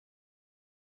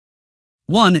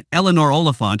1. Eleanor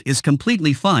Oliphant is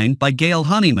Completely Fine by Gail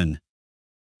Honeyman.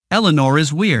 Eleanor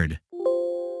is weird.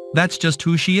 That's just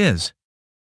who she is.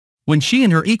 When she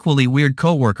and her equally weird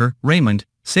co-worker, Raymond,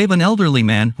 save an elderly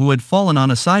man who had fallen on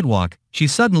a sidewalk, she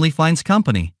suddenly finds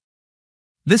company.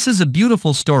 This is a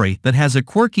beautiful story that has a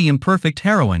quirky imperfect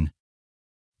heroine,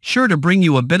 sure to bring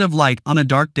you a bit of light on a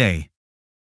dark day.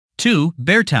 2.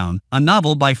 Beartown, a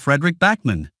novel by Fredrik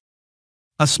Backman.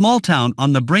 A small town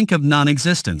on the brink of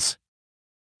non-existence.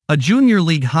 A junior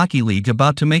league hockey league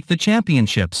about to make the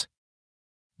championships.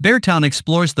 Beartown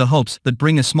explores the hopes that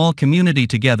bring a small community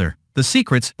together, the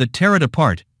secrets that tear it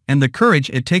apart, and the courage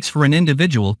it takes for an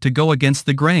individual to go against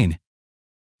the grain.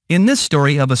 In this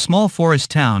story of a small forest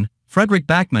town, Fredrik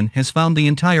Backman has found the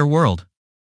entire world.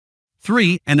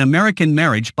 3. An American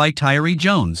Marriage by Tyree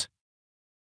Jones.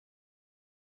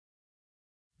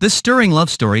 This stirring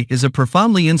love story is a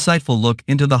profoundly insightful look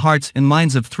into the hearts and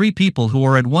minds of three people who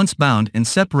are at once bound and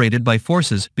separated by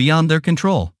forces beyond their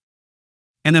control.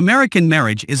 An American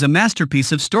Marriage is a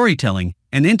masterpiece of storytelling,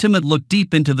 an intimate look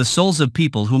deep into the souls of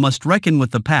people who must reckon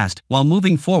with the past while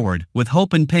moving forward with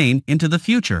hope and pain into the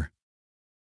future.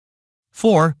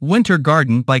 4. Winter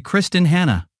Garden by Kristen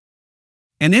Hanna.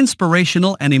 An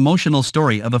inspirational and emotional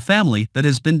story of a family that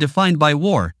has been defined by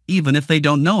war, even if they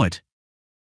don't know it.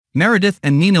 Meredith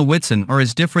and Nina Whitson are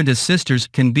as different as sisters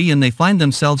can be, and they find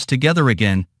themselves together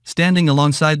again, standing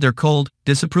alongside their cold,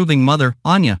 disapproving mother,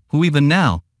 Anya, who even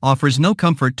now offers no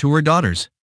comfort to her daughters.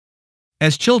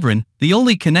 As children, the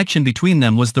only connection between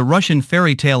them was the Russian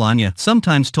fairy tale Anya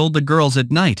sometimes told the girls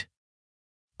at night.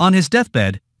 On his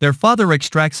deathbed, their father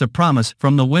extracts a promise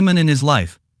from the women in his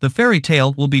life: the fairy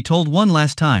tale will be told one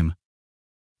last time.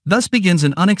 Thus begins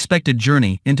an unexpected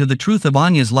journey into the truth of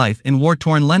Anya's life in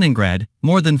war-torn Leningrad,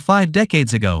 more than 5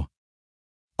 decades ago.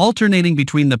 Alternating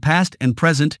between the past and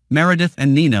present, Meredith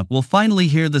and Nina will finally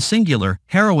hear the singular,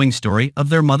 harrowing story of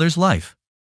their mother's life.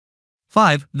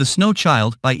 5. The Snow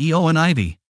Child by Eoin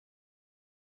Ivey.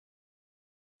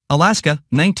 Alaska,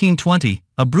 1920,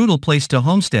 a brutal place to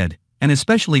homestead, and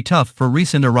especially tough for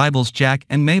recent arrivals Jack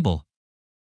and Mabel.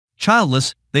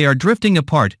 Childless, they are drifting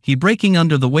apart, he breaking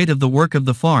under the weight of the work of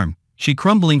the farm, she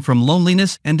crumbling from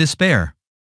loneliness and despair.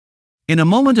 In a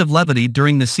moment of levity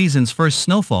during the season's first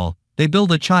snowfall, they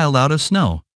build a child out of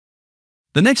snow.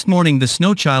 The next morning the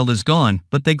snow child is gone,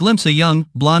 but they glimpse a young,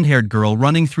 blonde-haired girl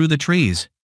running through the trees.